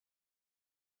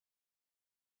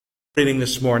Reading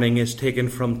this morning is taken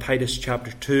from Titus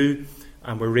chapter 2,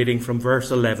 and we're reading from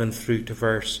verse 11 through to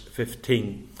verse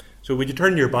 15. So would you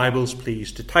turn your Bibles,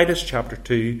 please, to Titus chapter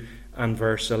 2 and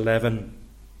verse 11.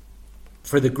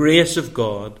 For the grace of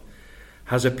God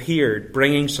has appeared,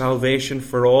 bringing salvation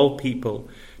for all people,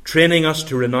 training us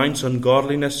to renounce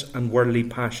ungodliness and worldly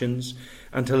passions,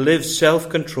 and to live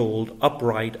self-controlled,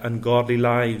 upright, and godly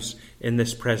lives in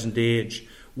this present age,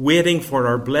 waiting for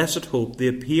our blessed hope, the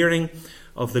appearing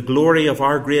of the glory of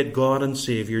our great God and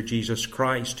Saviour, Jesus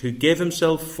Christ, who gave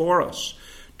himself for us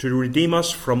to redeem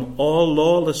us from all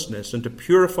lawlessness and to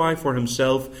purify for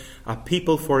himself a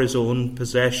people for his own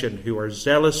possession, who are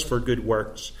zealous for good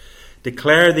works.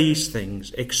 Declare these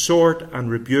things, exhort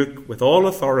and rebuke with all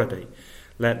authority.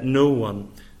 Let no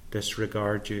one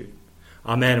disregard you.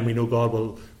 Amen. And we know God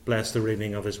will bless the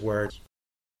reading of his word.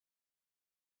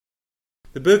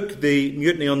 The book, The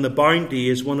Mutiny on the Bounty,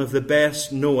 is one of the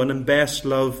best known and best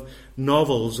loved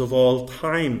novels of all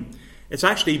time. It's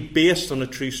actually based on a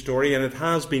true story, and it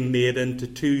has been made into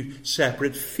two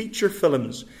separate feature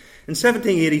films. In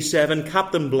 1787,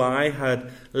 Captain Bligh had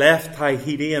left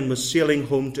Tahiti and was sailing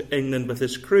home to England with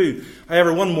his crew.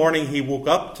 However, one morning he woke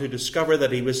up to discover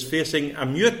that he was facing a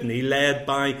mutiny led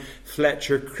by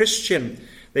Fletcher Christian.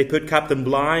 They put Captain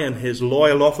Bligh and his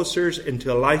loyal officers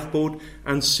into a lifeboat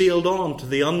and sailed on to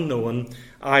the unknown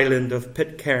island of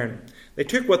Pitcairn. They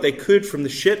took what they could from the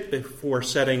ship before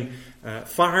setting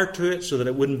fire to it so that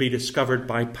it wouldn't be discovered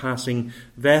by passing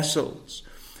vessels.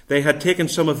 They had taken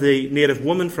some of the native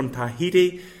women from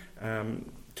Tahiti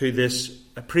to this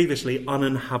previously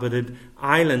uninhabited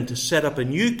island to set up a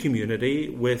new community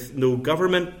with no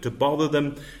government to bother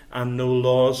them and no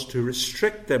laws to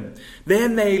restrict them.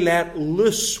 Then they let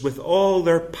loose with all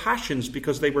their passions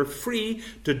because they were free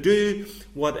to do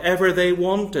whatever they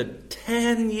wanted.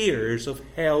 10 years of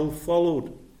hell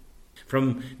followed.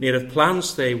 From native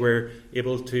plants they were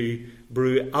able to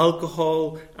brew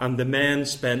alcohol, and the men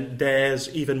spent days,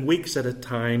 even weeks at a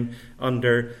time,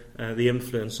 under the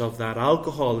influence of that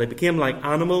alcohol. They became like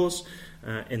animals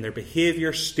in their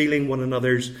behaviour, stealing one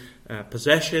another's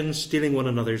possessions, stealing one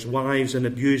another's wives, and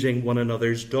abusing one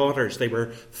another's daughters. They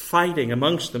were fighting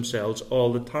amongst themselves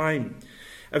all the time.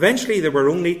 Eventually there were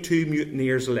only two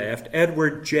mutineers left,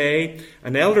 Edward Jay,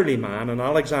 an elderly man, and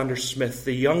Alexander Smith,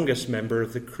 the youngest member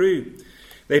of the crew.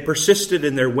 They persisted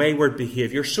in their wayward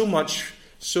behaviour, so much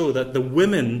so that the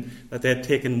women that they had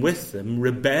taken with them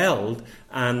rebelled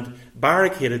and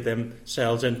barricaded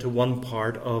themselves into one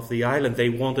part of the island. They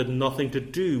wanted nothing to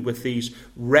do with these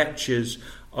wretches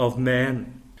of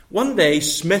men. One day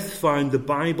Smith found the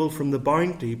Bible from the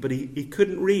Bounty, but he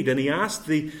couldn't read, and he asked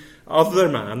the other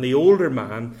man, the older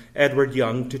man, Edward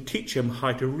Young, to teach him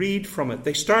how to read from it.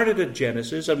 They started at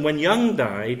Genesis, and when Young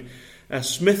died,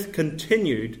 Smith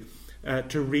continued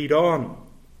to read on.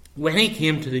 When he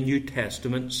came to the New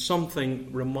Testament,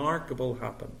 something remarkable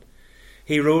happened.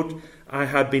 He wrote, "I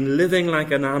had been living like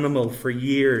an animal for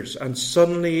years, and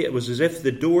suddenly it was as if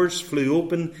the doors flew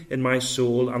open in my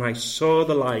soul, and I saw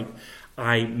the light.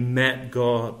 I met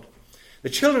God." The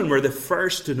children were the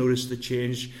first to notice the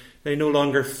change. They no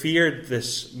longer feared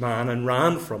this man and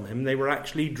ran from him. They were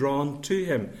actually drawn to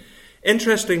him.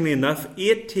 Interestingly enough,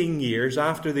 18 years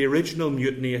after the original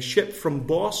mutiny, a ship from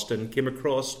Boston came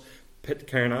across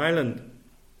Pitcairn Island.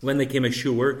 When they came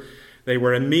ashore, they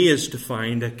were amazed to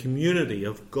find a community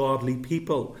of godly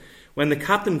people. When the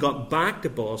captain got back to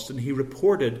Boston, he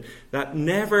reported that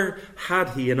never had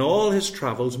he in all his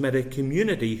travels met a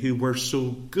community who were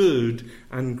so good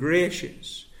and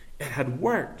gracious. It had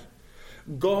worked.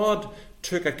 God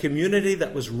took a community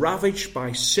that was ravaged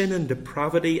by sin and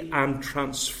depravity and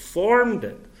transformed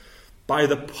it by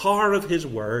the power of his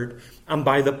word and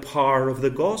by the power of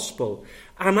the gospel.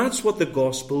 And that's what the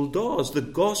gospel does. The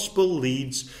gospel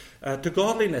leads to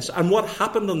godliness. And what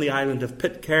happened on the island of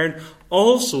Pitcairn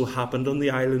also happened on the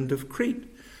island of Crete.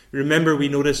 Remember, we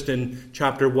noticed in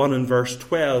chapter 1 and verse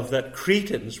 12 that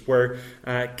Cretans were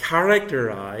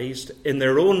characterized in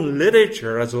their own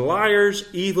literature as liars,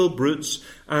 evil brutes,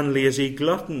 and lazy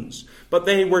gluttons. But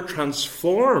they were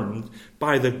transformed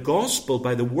by the gospel,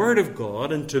 by the word of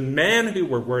God, into men who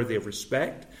were worthy of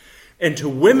respect, into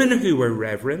women who were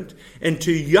reverent,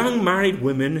 into young married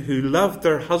women who loved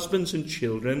their husbands and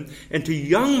children, into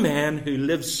young men who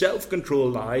lived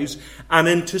self-controlled lives, and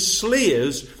into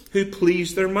slaves who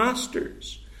pleased their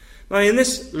masters. Now, in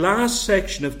this last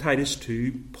section of Titus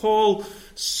 2, Paul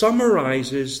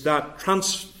summarizes that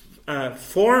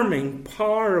transforming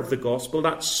power of the gospel,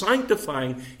 that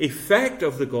sanctifying effect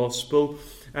of the gospel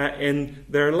in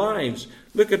their lives.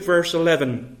 Look at verse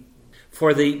 11.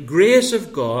 For the grace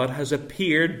of God has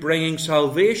appeared, bringing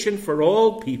salvation for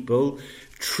all people,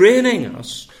 training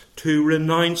us to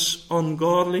renounce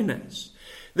ungodliness.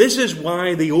 This is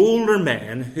why the older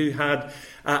men who had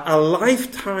a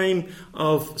lifetime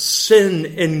of sin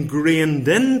ingrained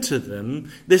into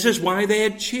them, this is why they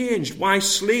had changed. Why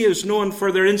slaves known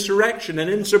for their insurrection and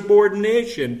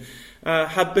insubordination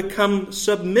had become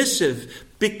submissive,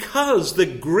 because the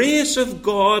grace of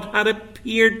God had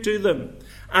appeared to them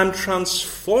and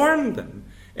transformed them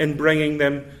in bringing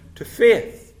them to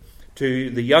faith. To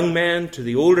the young men, to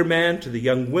the older men, to the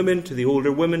young women, to the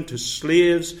older women, to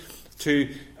slaves,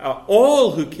 to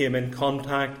all who came in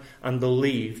contact and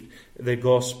believed the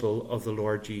gospel of the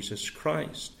Lord Jesus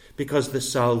Christ. Because the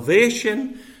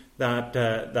salvation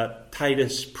that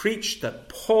Titus preached, that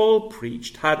Paul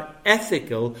preached, had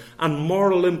ethical and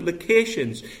moral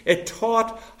implications. It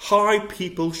taught how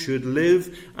people should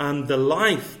live, and the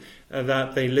life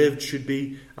that they lived should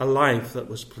be a life that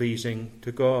was pleasing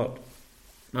to God.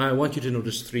 Now, I want you to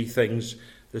notice three things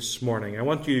this morning. I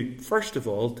want you, first of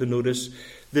all, to notice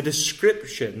the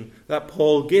description that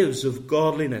Paul gives of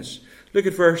godliness. Look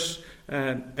at verse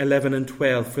 11 and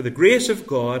 12. For the grace of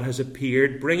God has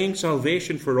appeared, bringing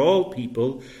salvation for all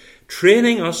people,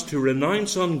 training us to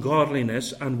renounce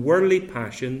ungodliness and worldly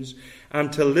passions,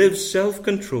 and to live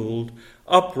self-controlled,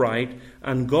 upright,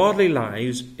 and godly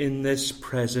lives in this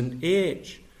present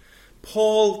age.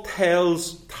 Paul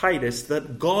tells Titus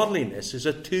that godliness is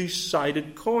a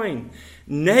two-sided coin.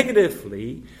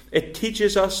 Negatively, it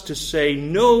teaches us to say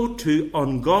no to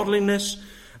ungodliness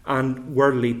and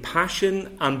worldly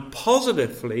passion, and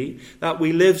positively, that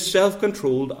we live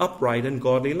self-controlled, upright, and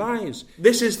godly lives.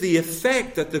 This is the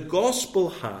effect that the gospel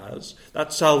has,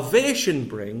 that salvation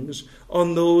brings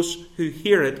on those who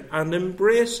hear it and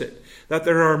embrace it. That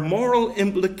there are moral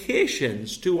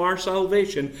implications to our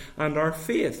salvation and our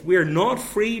faith. We are not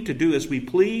free to do as we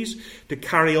please, to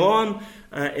carry on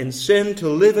in sin, to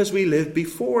live as we lived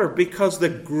before, because the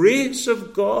grace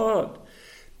of God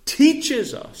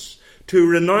teaches us to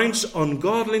renounce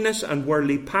ungodliness and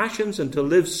worldly passions and to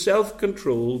live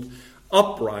self-controlled,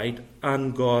 upright,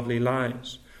 and godly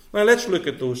lives. Now let's look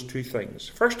at those two things.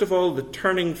 First of all, the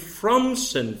turning from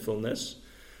sinfulness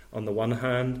on the one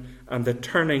hand, and the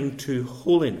turning to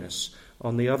holiness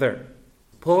on the other.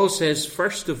 Paul says,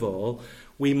 first of all,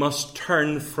 we must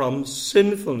turn from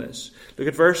sinfulness. Look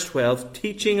at verse 12,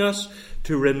 teaching us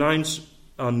to renounce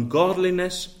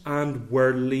ungodliness and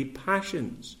worldly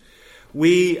passions.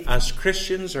 We, as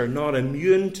Christians, are not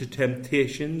immune to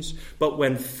temptations, but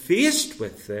when faced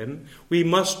with them, we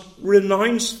must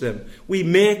renounce them. We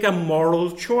make a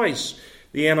moral choice.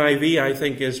 The NIV, I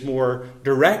think, is more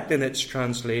direct in its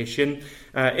translation.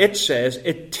 It says,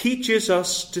 it teaches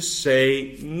us to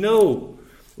say no.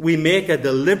 We make a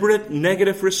deliberate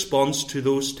negative response to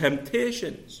those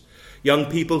temptations. Young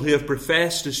people who have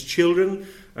professed as children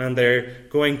and they're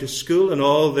going to school, and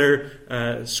all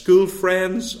their school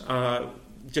friends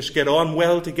just get on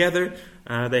well together.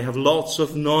 They have lots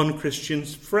of non-Christian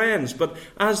friends. But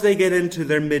as they get into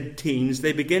their mid-teens,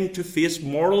 they begin to face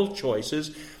moral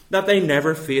choices that they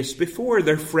never faced before.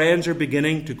 Their friends are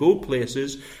beginning to go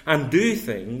places and do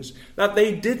things that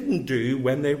they didn't do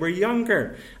when they were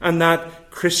younger. And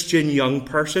that Christian young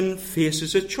person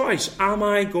faces a choice. Am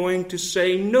I going to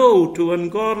say no to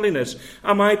ungodliness?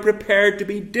 Am I prepared to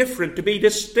be different, to be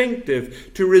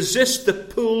distinctive, to resist the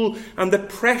pull and the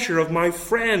pressure of my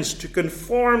friends, to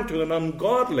conform to an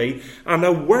ungodly and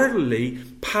a worldly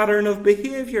pattern of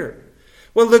behavior?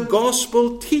 Well, the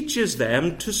gospel teaches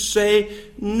them to say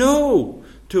no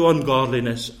to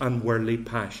ungodliness and worldly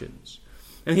passions.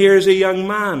 And here is a young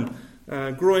man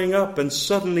growing up, and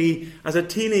suddenly, as a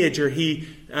teenager, he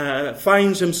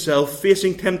finds himself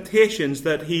facing temptations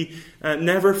that he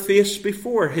never faced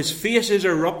before. His face is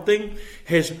erupting,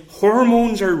 his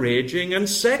hormones are raging, and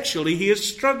sexually he is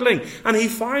struggling. And he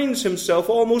finds himself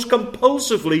almost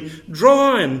compulsively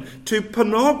drawn to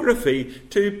pornography,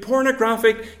 to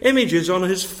pornographic images on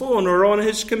his phone or on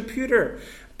his computer.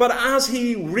 But as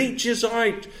he reaches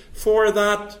out for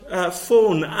that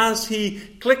phone, as he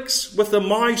clicks with the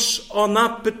mouse on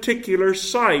that particular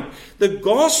site, the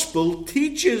gospel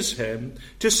teaches him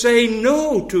to say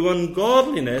no to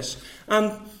ungodliness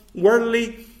and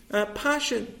worldly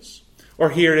passions.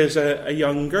 Or here is a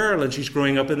young girl, and she's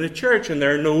growing up in the church, and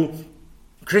there are no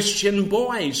Christian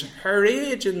boys her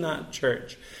age in that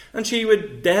church. And she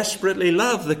would desperately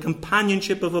love the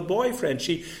companionship of a boyfriend.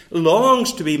 She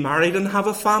longs to be married and have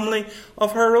a family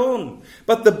of her own.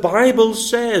 But the Bible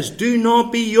says, do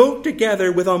not be yoked together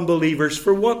with unbelievers,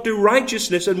 for what do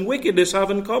righteousness and wickedness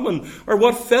have in common? Or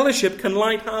what fellowship can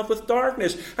light have with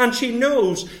darkness? And she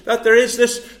knows that there is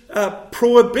this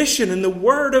prohibition in the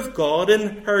Word of God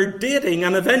in her dating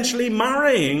and eventually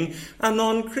marrying a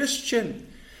non-Christian.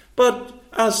 But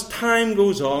as time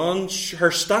goes on,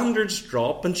 her standards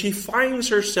drop and she finds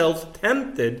herself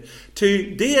tempted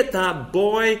to date that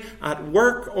boy at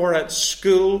work or at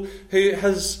school who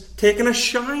has taken a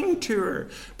shine to her.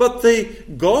 But the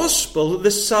gospel,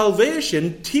 the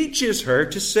salvation, teaches her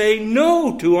to say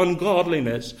no to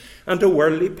ungodliness and to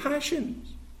worldly passions.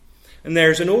 And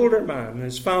there's an older man,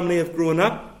 his family have grown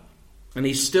up, and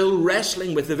he's still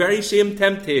wrestling with the very same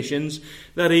temptations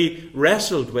that he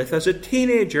wrestled with as a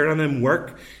teenager. And in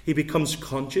work, he becomes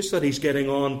conscious that he's getting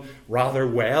on rather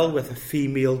well with a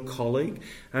female colleague.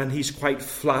 And he's quite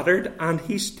flattered and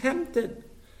he's tempted.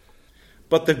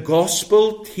 But the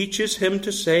gospel teaches him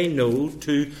to say no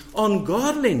to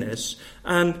ungodliness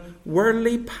and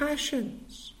worldly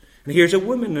passions. And here's a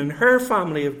woman, and her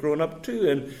family have grown up too,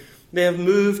 and they have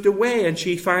moved away, and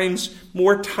she finds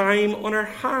more time on her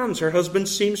hands. Her husband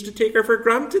seems to take her for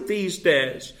granted these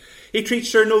days. He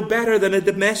treats her no better than a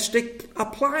domestic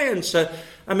appliance, a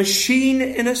machine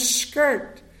in a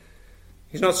skirt.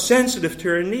 He's not sensitive to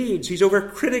her needs. He's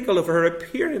overcritical of her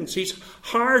appearance. He's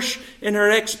harsh in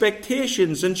her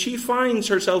expectations, and she finds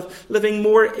herself living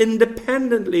more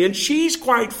independently, and she's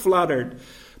quite flattered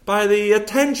by the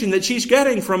attention that she's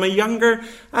getting from a younger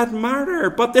admirer.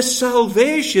 But the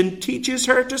salvation teaches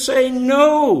her to say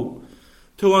no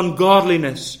to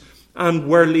ungodliness and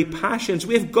worldly passions.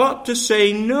 We've got to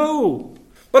say no.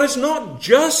 But it's not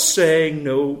just saying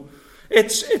no.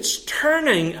 It's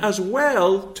turning as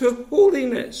well to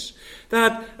holiness.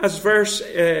 That, as verse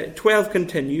 12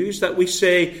 continues, that we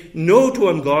say no to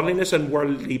ungodliness and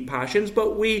worldly passions,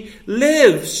 but we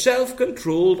live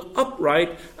self-controlled,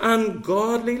 upright, and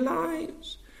godly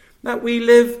lives. That we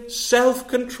live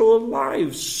self-controlled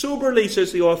lives, soberly,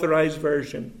 says the Authorized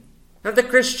Version. That the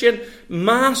Christian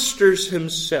masters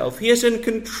himself. He is in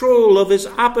control of his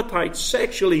appetites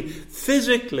sexually,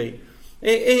 physically,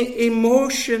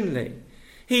 emotionally.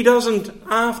 He doesn't,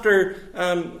 after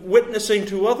witnessing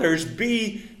to others,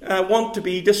 want to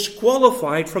be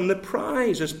disqualified from the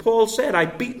prize. As Paul said, I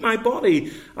beat my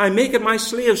body, I make it my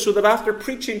slave, so that after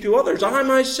preaching to others, I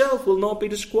myself will not be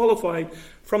disqualified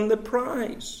from the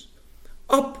prize.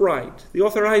 Upright. The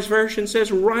Authorized Version says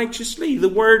righteously. The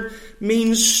word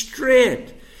means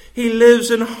straight. He lives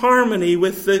in harmony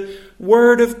with the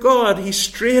Word of God. He's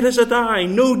straight as a die.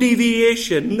 No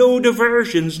deviation, no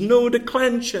diversions, no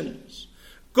declensions.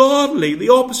 Godly, the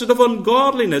opposite of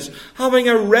ungodliness, having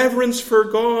a reverence for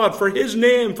God, for His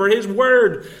name, for His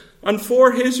word, and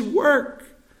for His work.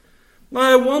 Now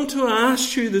I want to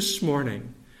ask you this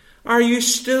morning, are you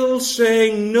still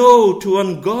saying no to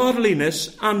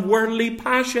ungodliness and worldly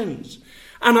passions?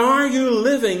 And are you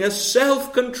living a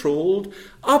self-controlled,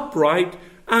 upright,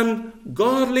 and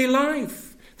godly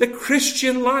life? The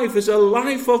Christian life is a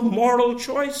life of moral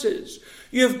choices.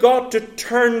 You've got to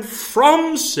turn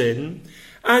from sin,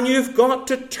 and you've got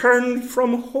to turn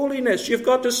from holiness. You've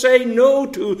got to say no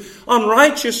to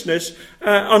unrighteousness,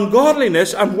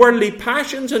 ungodliness, and worldly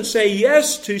passions, and say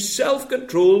yes to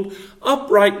self-controlled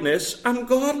uprightness and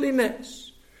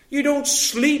godliness. You don't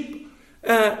sleep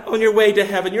on your way to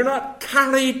heaven. You're not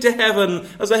carried to heaven,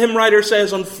 as the hymn writer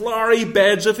says, on flowery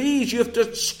beds of ease. You have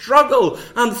to struggle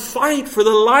and fight for the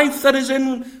life that is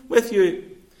in with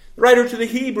you. The writer to the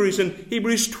Hebrews in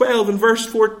Hebrews 12 and verse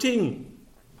 14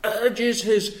 urges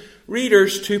his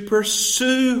readers to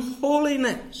pursue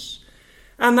holiness.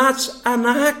 And that's an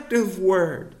active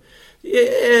word.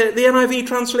 The NIV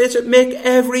translates it, make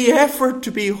every effort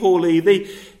to be holy. The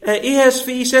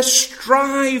ESV says,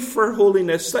 strive for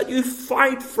holiness, that you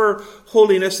fight for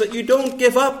holiness, that you don't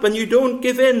give up and you don't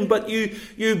give in, but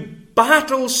you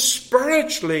battle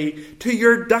spiritually to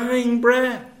your dying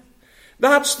breath.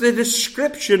 That's the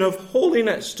description of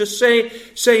holiness, to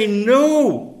say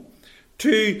no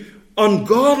to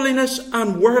ungodliness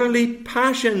and worldly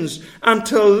passions, and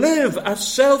to live a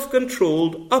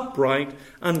self-controlled, upright,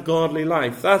 and godly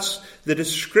life. That's the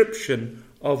description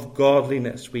of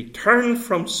godliness. We turn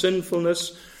from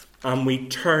sinfulness and we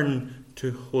turn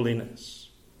to holiness.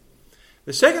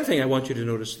 The second thing I want you to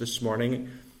notice this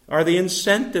morning are the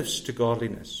incentives to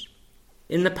godliness.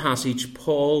 In the passage,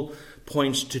 Paul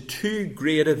points to two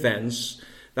great events,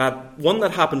 that one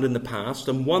that happened in the past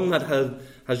and one that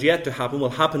has has yet to happen, will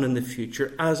happen in the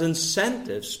future, as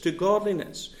incentives to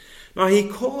godliness. Now, he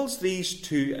calls these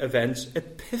two events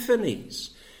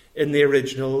epiphanies in the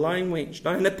original language.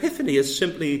 Now, an epiphany is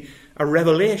simply a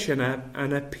revelation,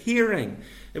 an appearing.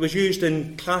 It was used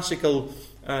in classical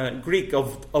Greek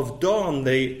of dawn.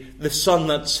 The sun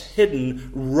that's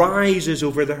hidden rises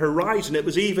over the horizon. It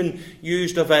was even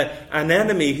used of an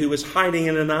enemy who was hiding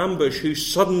in an ambush who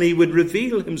suddenly would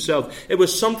reveal himself. It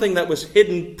was something that was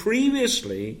hidden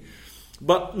previously,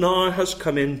 but now has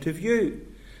come into view.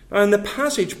 Now, in the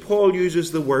passage, Paul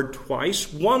uses the word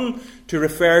twice, one to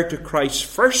refer to Christ's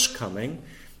first coming,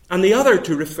 and the other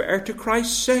to refer to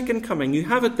Christ's second coming. You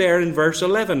have it there in verse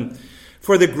 11.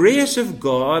 For the grace of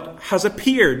God has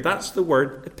appeared. That's the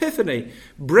word epiphany.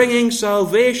 Bringing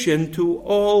salvation to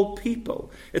all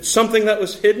people. It's something that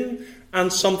was hidden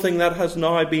and something that has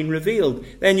now been revealed.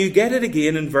 Then you get it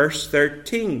again in verse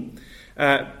 13.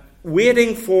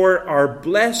 Waiting for our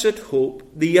blessed hope,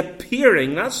 the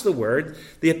appearing, that's the word,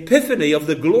 the epiphany of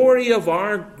the glory of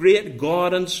our great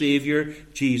God and Saviour,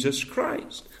 Jesus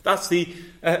Christ. That's the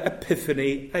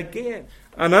epiphany again.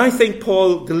 And I think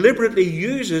Paul deliberately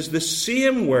uses the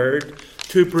same word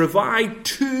to provide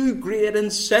two great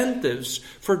incentives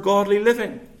for godly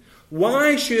living.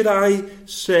 Why should I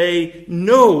say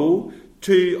no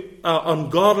to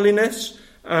ungodliness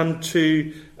and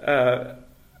to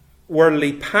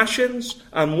worldly passions?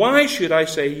 And why should I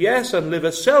say yes and live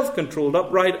a self-controlled,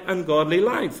 upright and godly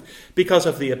life? Because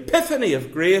of the epiphany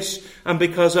of grace and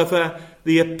because of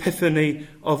the epiphany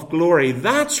of glory.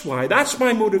 That's why. That's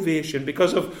my motivation.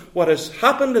 Because of what has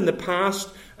happened in the past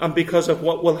and because of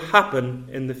what will happen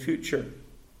in the future.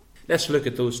 Let's look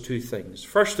at those two things.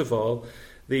 First of all,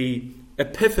 the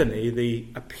epiphany, the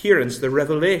appearance, the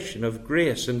revelation of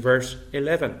grace in verse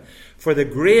 11. For the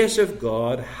grace of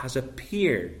God has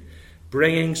appeared,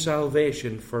 bringing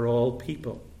salvation for all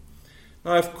people.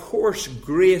 Now, of course,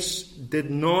 grace did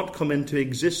not come into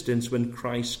existence when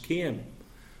Christ came.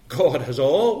 God has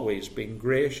always been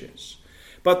gracious.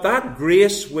 But that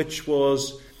grace which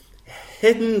was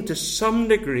hidden to some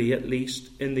degree, at least,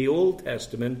 in the Old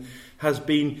Testament, has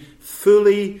been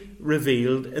fully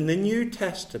revealed in the New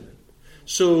Testament.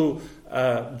 So,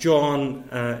 John,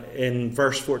 in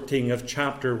verse 14 of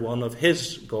chapter 1 of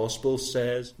his Gospel,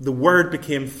 says, the Word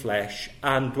became flesh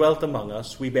and dwelt among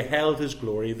us. We beheld his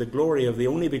glory, the glory of the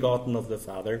only begotten of the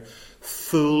Father,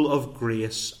 full of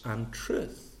grace and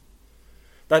truth.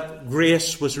 That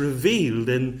grace was revealed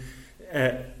in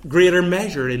greater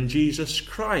measure in Jesus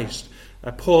Christ.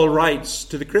 Paul writes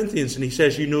to the Corinthians and he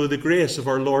says, you know the grace of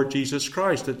our Lord Jesus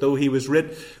Christ, that though he was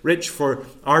rich for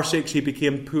our sakes, he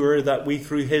became poor, that we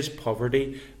through his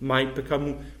poverty might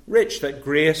become rich, that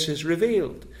grace is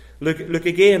revealed. Look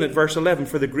again at verse 11.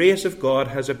 For the grace of God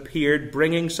has appeared,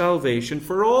 bringing salvation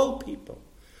for all people.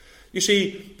 You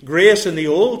see, grace in the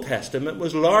Old Testament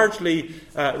was largely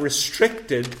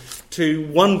restricted to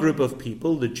one group of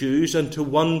people, the Jews, and to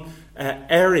one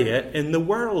area in the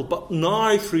world. But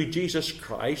now, through Jesus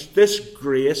Christ, this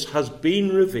grace has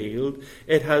been revealed.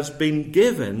 It has been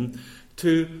given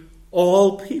to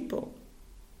all people.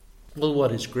 Well,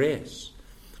 what is grace?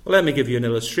 Well, let me give you an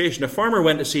illustration. A farmer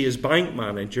went to see his bank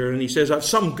manager and he says, I have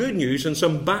some good news and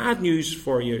some bad news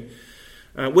for you.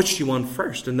 Which do you want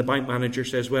first? And the bank manager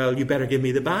says, well, you better give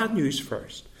me the bad news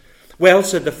first. Well,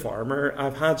 said the farmer,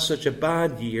 I've had such a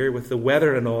bad year with the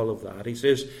weather and all of that. He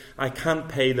says, I can't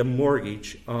pay the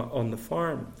mortgage on the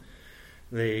farm.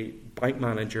 The bank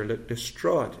manager looked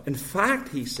distraught. In fact,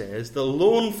 he says, the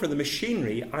loan for the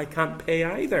machinery I can't pay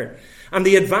either. And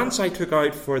the advance I took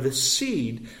out for the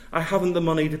seed, I haven't the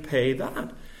money to pay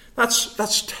that.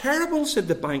 That's terrible, said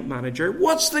the bank manager.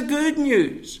 What's the good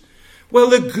news? Well,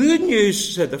 the good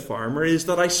news, said the farmer, is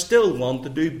that I still want to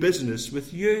do business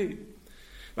with you.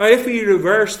 Now, if we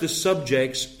reverse the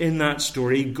subjects in that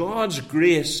story, God's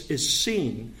grace is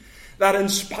seen that in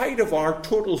spite of our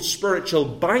total spiritual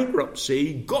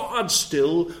bankruptcy, God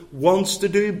still wants to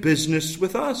do business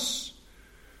with us.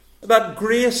 That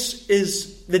grace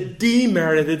is the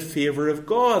demerited favour of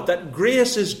God. That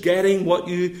grace is getting what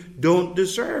you don't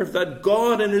deserve. That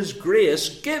God in his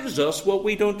grace gives us what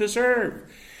we don't deserve.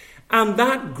 And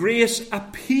that grace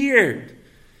appeared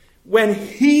when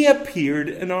he appeared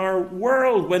in our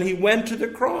world, when he went to the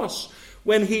cross,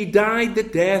 when he died the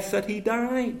death that he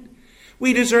died.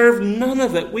 We deserve none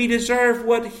of it. We deserve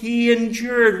what he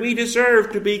endured. We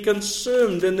deserve to be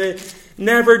consumed in the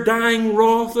never-dying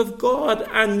wrath of God.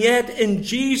 And yet in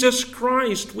Jesus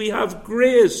Christ we have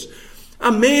grace,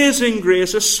 amazing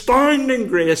grace, astounding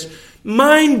grace,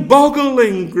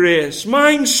 mind-boggling grace,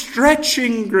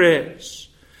 mind-stretching grace.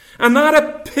 And that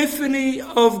epiphany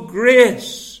of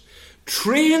grace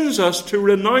trains us to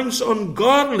renounce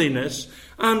ungodliness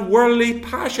and worldly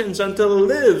passions and to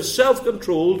live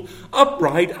self-controlled,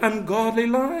 upright and godly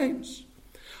lives.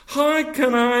 How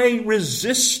can I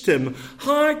resist him?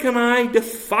 How can I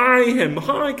defy him?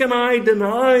 How can I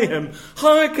deny him?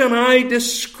 How can I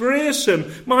disgrace him?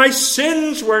 My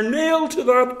sins were nailed to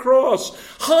that cross.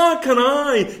 How can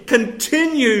I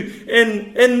continue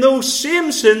in those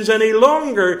same sins any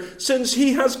longer, since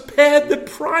he has paid the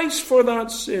price for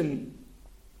that sin?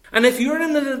 And if you're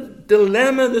in a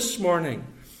dilemma this morning,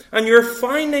 and you're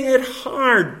finding it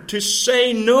hard to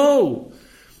say no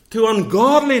to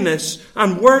ungodliness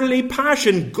and worldly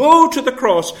passion, go to the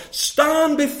cross,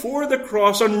 stand before the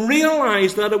cross and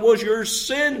realize that it was your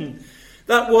sin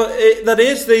that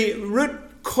is the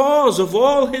root cause of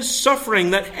all his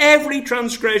suffering, that every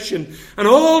transgression and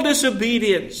all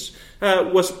disobedience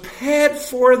was paid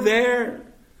for there.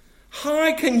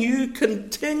 How can you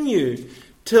continue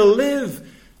to live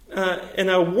in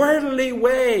a worldly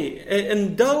way,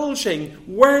 indulging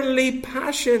worldly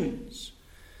passions?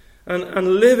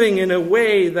 And living in a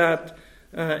way that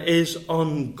is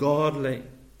ungodly.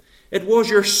 It was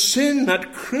your sin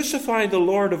that crucified the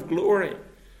Lord of glory.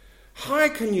 How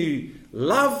can you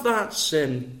love that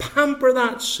sin, pamper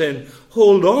that sin,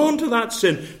 hold on to that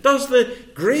sin? Does the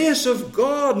grace of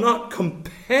God not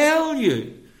compel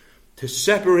you to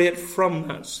separate from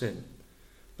that sin?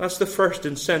 That's the first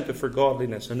incentive for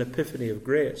godliness, an epiphany of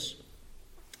grace.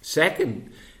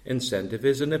 Second incentive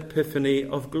is an epiphany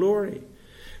of glory.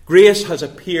 Grace has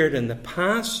appeared in the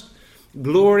past.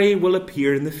 Glory will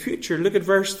appear in the future. Look at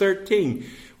verse 13.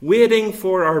 Waiting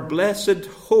for our blessed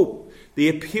hope, the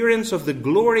appearance of the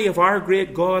glory of our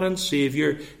great God and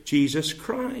Saviour, Jesus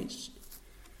Christ.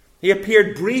 He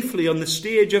appeared briefly on the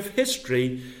stage of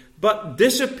history, but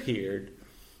disappeared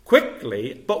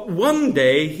quickly. But one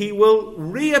day he will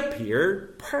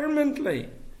reappear permanently.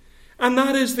 And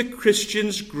that is the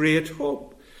Christian's great hope.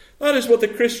 That is what the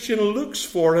Christian looks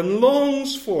for and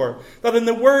longs for. That in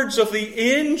the words of the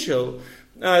angel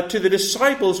to the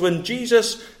disciples when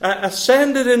Jesus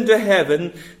ascended into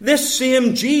heaven, this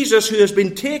same Jesus who has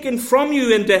been taken from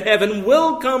you into heaven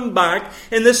will come back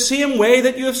in the same way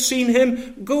that you have seen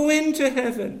him go into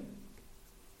heaven.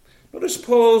 Notice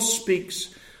Paul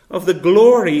speaks of the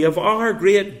glory of our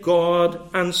great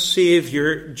God and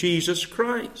Saviour, Jesus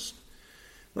Christ.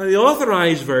 Now, the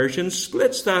Authorized Version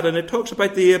splits that, and it talks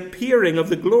about the appearing of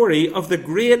the glory of the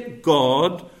great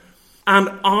God and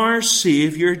our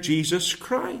Saviour, Jesus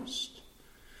Christ.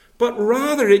 But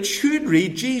rather it should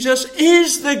read, Jesus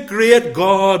is the great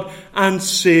God and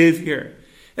Saviour.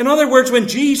 In other words, when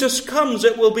Jesus comes,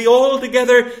 it will be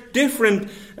altogether different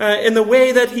in the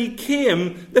way that he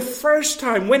came the first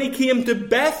time. When he came to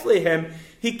Bethlehem,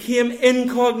 he came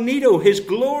incognito. His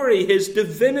glory, his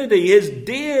divinity, his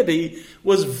deity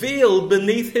was veiled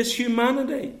beneath his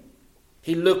humanity.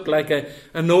 He looked like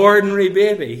an ordinary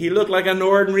baby. He looked like an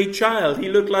ordinary child. He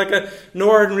looked like an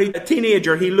ordinary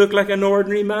teenager. He looked like an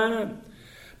ordinary man.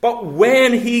 But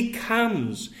when he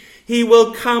comes, he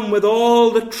will come with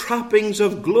all the trappings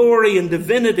of glory and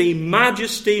divinity,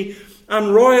 majesty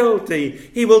and royalty.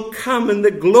 He will come in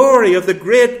the glory of the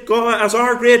great God, as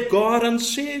our great God and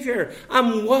Saviour.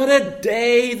 And what a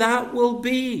day that will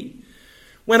be,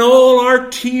 when all our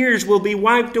tears will be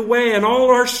wiped away and all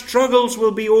our struggles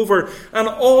will be over and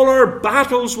all our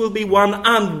battles will be won,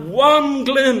 and one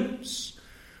glimpse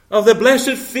of the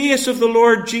blessed face of the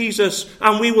Lord Jesus,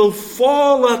 and we will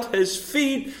fall at his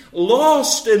feet,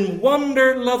 lost in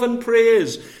wonder, love and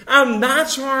praise. And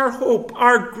that's our hope,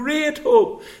 our great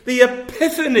hope, the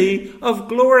epiphany of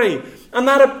glory. And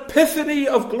that epiphany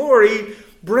of glory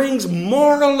brings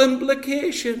moral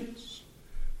implications.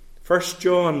 1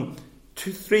 John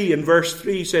 3 and verse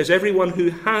 3 says, everyone who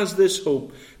has this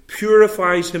hope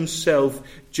purifies himself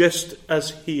just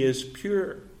as he is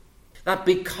pure. That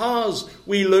because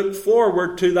we look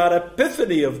forward to that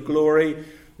epiphany of glory,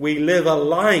 we live a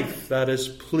life that is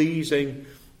pleasing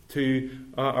to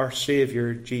our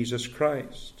Saviour, Jesus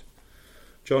Christ.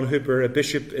 John Hooper, a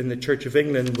bishop in the Church of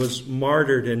England, was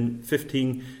martyred in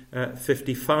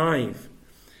 1555.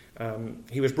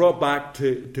 He was brought back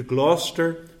to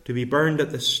Gloucester to be burned at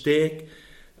the stake,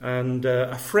 and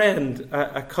a friend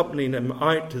accompanied him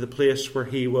out to the place where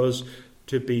he was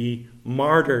to be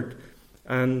martyred.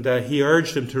 And he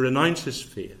urged him to renounce his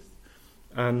faith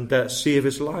and save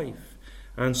his life.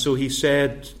 And so he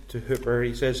said to Hooper,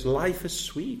 he says, life is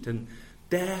sweet and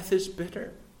death is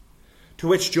bitter. To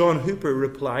which John Hooper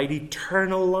replied,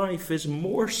 eternal life is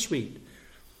more sweet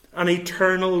and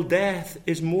eternal death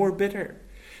is more bitter.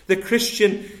 The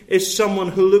Christian is someone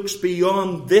who looks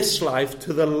beyond this life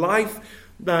to the life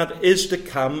that is to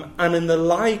come, and in the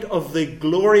light of the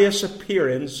glorious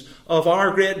appearance of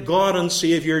our great God and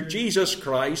Saviour Jesus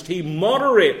Christ, he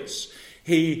moderates,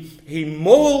 he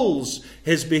molds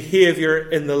his behaviour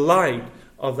in the light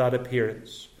of that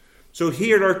appearance. So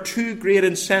here are two great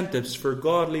incentives for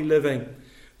godly living: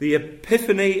 the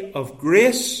epiphany of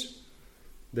grace,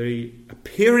 the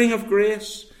appearing of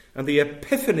grace, and the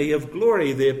epiphany of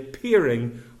glory, the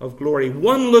appearing of glory.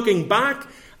 One looking back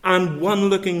and one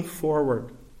looking forward.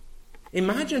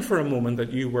 Imagine for a moment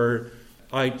that you were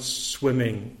out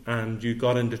swimming and you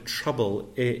got into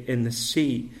trouble in the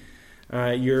sea.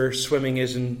 Your swimming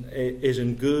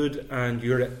isn't good and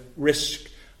you're at risk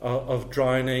of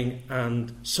drowning,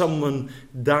 and someone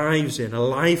dives in, a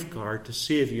lifeguard, to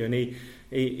save you, and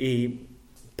he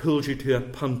pulls you to a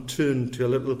pontoon, to a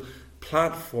little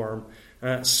platform,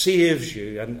 saves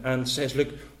you and says, look,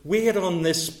 wait on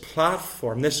this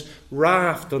platform, this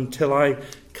raft, until I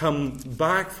come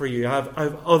back for you.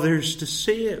 I've others to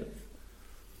save.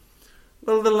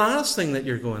 Well, the last thing that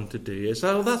you're going to do is,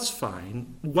 oh, that's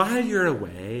fine. While you're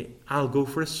away, I'll go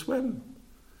for a swim.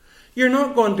 You're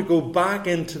not going to go back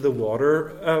into the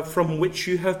water from which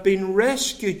you have been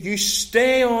rescued. You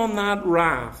stay on that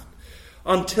raft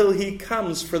until he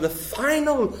comes for the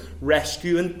final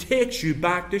rescue and takes you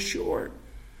back to shore.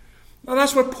 Now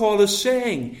that's what Paul is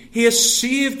saying. He has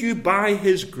saved you by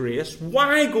his grace.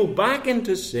 Why go back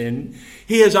into sin?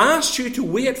 He has asked you to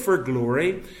wait for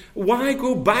glory. Why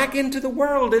go back into the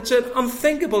world? It's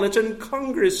unthinkable, it's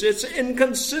incongruous, it's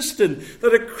inconsistent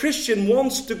that a Christian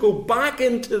wants to go back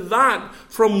into that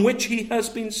from which he has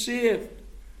been saved.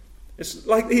 It's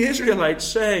like the Israelites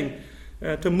saying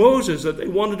to Moses that they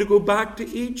wanted to go back to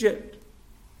Egypt.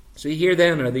 See, here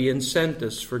then are the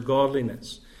incentives for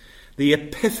godliness. The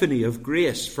epiphany of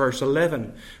grace, verse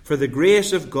 11. For the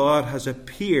grace of God has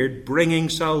appeared, bringing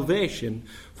salvation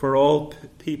for all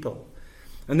people.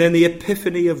 And then the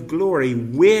epiphany of glory,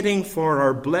 waiting for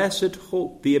our blessed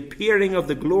hope, the appearing of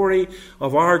the glory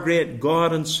of our great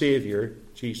God and Saviour,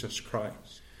 Jesus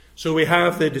Christ. So we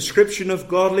have the description of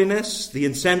godliness, the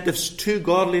incentives to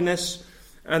godliness,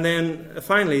 and then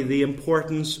finally the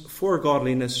importance for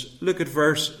godliness. Look at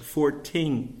verse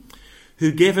 14.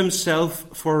 Who gave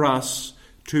himself for us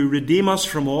to redeem us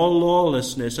from all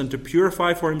lawlessness and to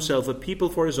purify for himself a people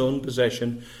for his own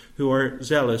possession who are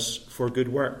zealous for good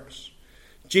works.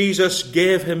 Jesus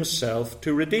gave himself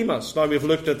to redeem us. Now we've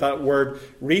looked at that word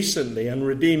recently, and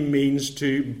redeem means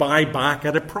to buy back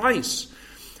at a price.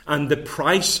 And the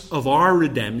price of our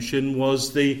redemption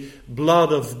was the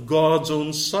blood of God's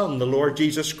own Son, the Lord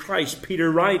Jesus Christ.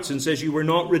 Peter writes and says, you were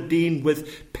not redeemed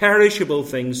with perishable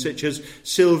things such as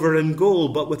silver and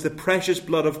gold, but with the precious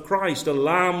blood of Christ, a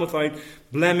lamb without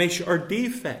blemish or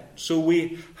defect. So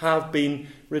we have been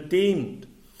redeemed.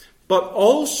 But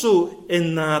also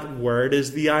in that word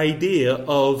is the idea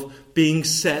of being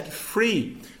set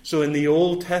free. So in the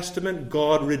Old Testament,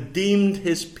 God redeemed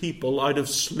his people out of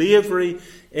slavery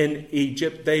in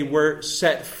Egypt. They were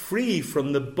set free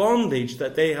from the bondage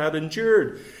that they had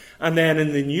endured. And then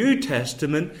in the New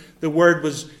Testament, the word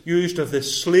was used of the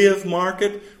slave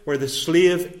market, where the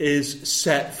slave is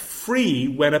set free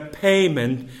when a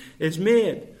payment is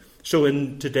made. So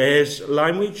in today's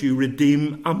language, you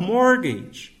redeem a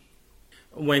mortgage.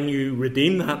 When you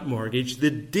redeem that mortgage,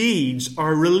 the deeds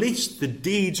are released. The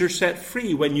deeds are set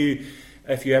free.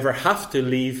 If you ever have to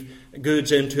leave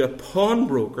goods into a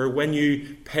pawnbroker, when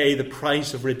you pay the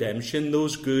price of redemption,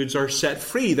 those goods are set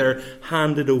free. They're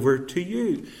handed over to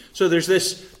you. So there's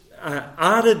this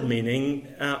added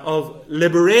meaning of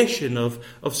liberation, of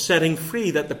setting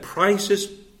free, that the price has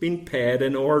been paid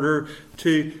in order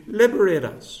to liberate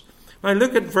us. Now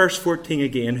look at verse 14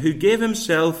 again. Who gave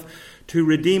himself to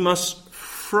redeem us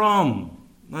from.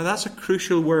 Now that's a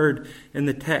crucial word in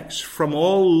the text. From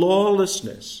all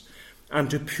lawlessness, and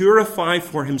to purify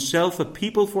for himself a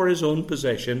people for his own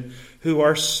possession who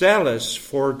are zealous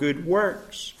for good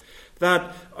works.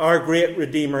 That our great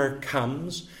Redeemer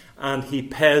comes and he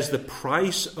pays the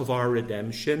price of our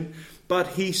redemption, but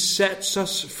he sets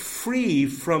us free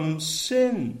from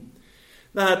sin.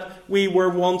 That we were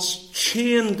once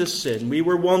chained to sin. We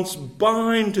were once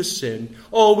bound to sin.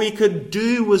 All we could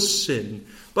do was sin.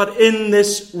 But in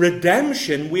this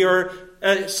redemption, we are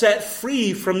set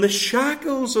free from the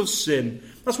shackles of sin.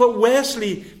 That's what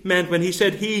Wesley meant when he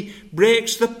said he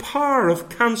breaks the power of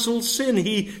cancelled sin.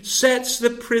 He sets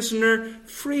the prisoner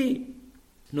free.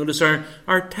 Notice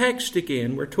our text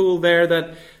again. We're told there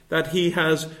that he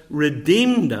has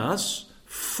redeemed us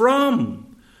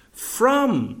from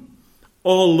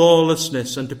all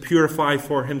lawlessness, and to purify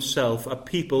for himself a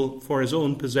people for his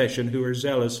own possession who are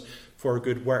zealous for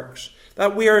good works.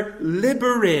 That we are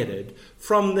liberated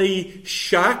from the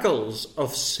shackles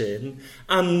of sin,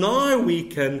 and now we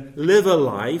can live a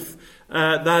life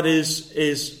that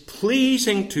is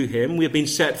pleasing to Him. We've been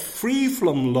set free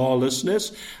from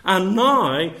lawlessness, and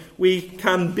now we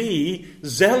can be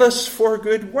zealous for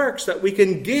good works, that we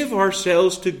can give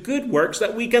ourselves to good works,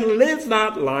 that we can live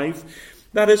that life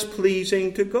that is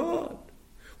pleasing to God.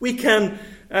 We can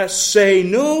say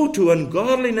no to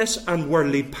ungodliness and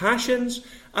worldly passions,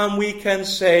 and we can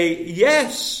say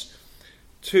yes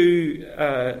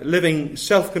to living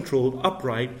self-controlled,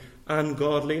 upright, and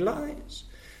godly lives.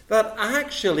 That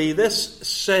actually this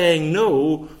saying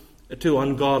no to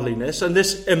ungodliness and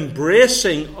this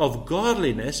embracing of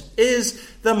godliness is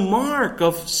the mark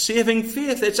of saving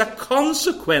faith. It's a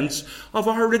consequence of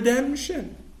our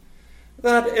redemption.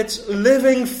 That it's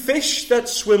living fish that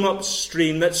swim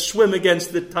upstream, that swim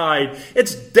against the tide.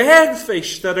 It's dead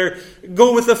fish that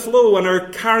go with the flow and are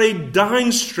carried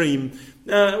downstream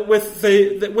with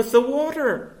the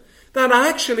water. That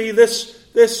actually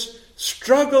this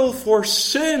struggle for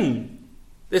sin,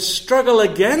 this struggle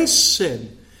against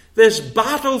sin, this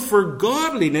battle for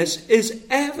godliness is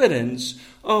evidence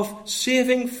of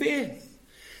saving faith.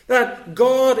 That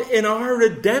God in our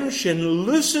redemption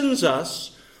loosens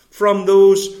us from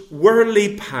those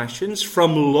worldly passions,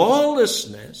 from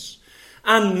lawlessness,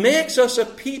 and makes us a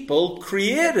people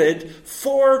created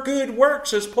for good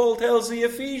works, as Paul tells the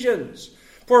Ephesians.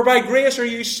 For by grace are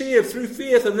you saved through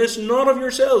faith, and this not of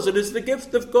yourselves, it is the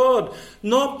gift of God,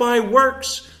 not by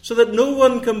works, so that no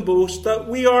one can boast. That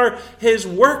we are His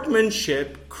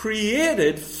workmanship,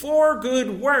 created for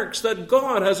good works that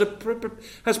God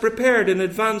has prepared in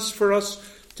advance for us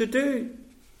to do.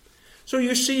 So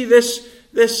you see this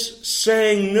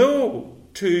saying no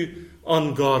to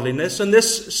ungodliness and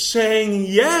this saying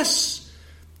yes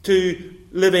to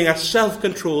living a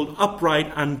self-controlled,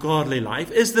 upright and godly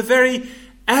life is the very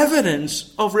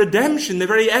evidence of redemption, the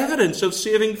very evidence of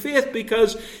saving faith,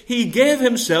 because He gave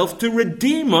Himself to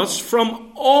redeem us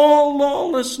from all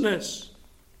lawlessness,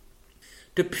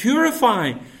 to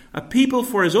purify a people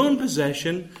for His own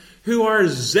possession who are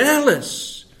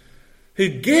zealous, who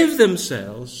give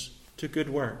themselves to good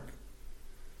work.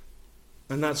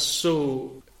 And that's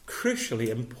so crucially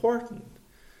important,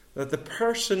 that the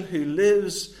person who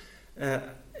lives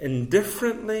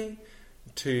indifferently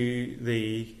to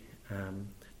the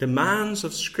demands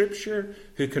of Scripture,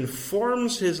 who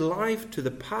conforms his life to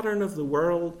the pattern of the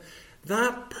world,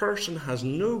 that person has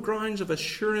no grounds of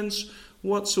assurance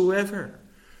whatsoever,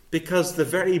 because the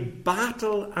very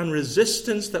battle and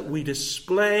resistance that we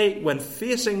display when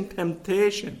facing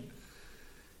temptation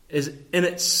is in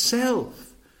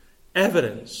itself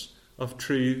evidence of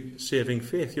true saving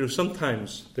faith. You know,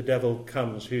 sometimes the devil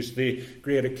comes, who's the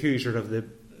great accuser of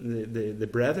the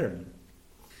brethren,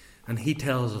 and he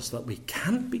tells us that we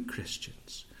can't be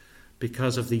Christians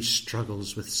because of these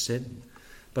struggles with sin.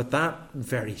 But that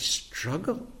very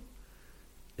struggle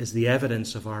is the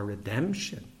evidence of our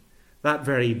redemption. That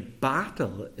very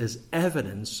battle is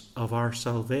evidence of our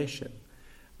salvation.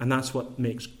 And that's what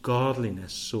makes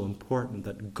godliness so important,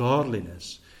 that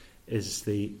godliness is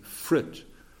the fruit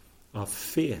of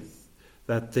faith.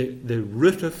 That the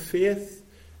root of faith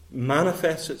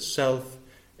manifests itself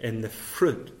in the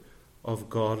fruit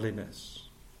of godliness.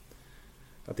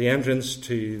 At the entrance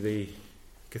to the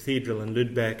cathedral in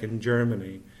Lübeck in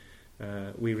Germany,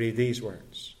 we read these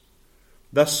words.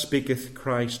 Thus speaketh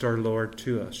Christ our Lord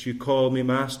to us. You call me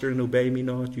Master and obey me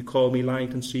not. You call me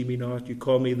light and see me not. You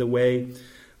call me the way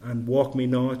and walk me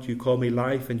not. You call me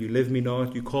life and you live me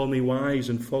not. You call me wise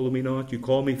and follow me not. You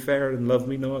call me fair and love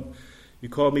me not. You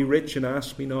call me rich and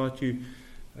ask me not. You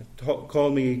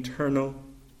call me eternal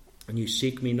and you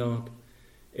seek me not.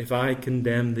 If I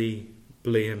condemn thee,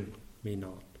 blame me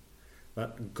not.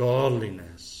 That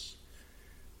godliness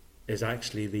is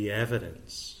actually the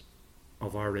evidence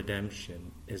of our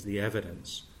redemption, is the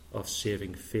evidence of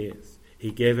saving faith.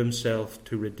 He gave himself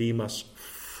to redeem us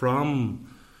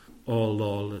from all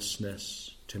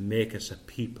lawlessness, to make us a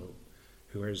people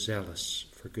who are zealous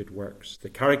for good works. The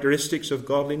characteristics of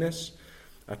godliness: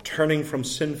 a turning from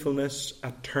sinfulness,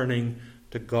 a turning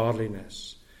to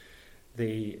godliness.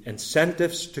 The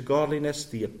incentives to godliness: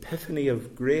 the epiphany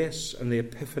of grace and the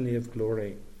epiphany of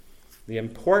glory. The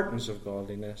importance of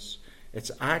godliness: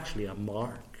 it's actually a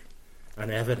mark, an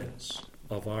evidence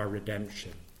of our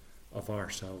redemption, of our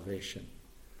salvation.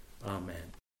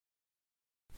 Amen.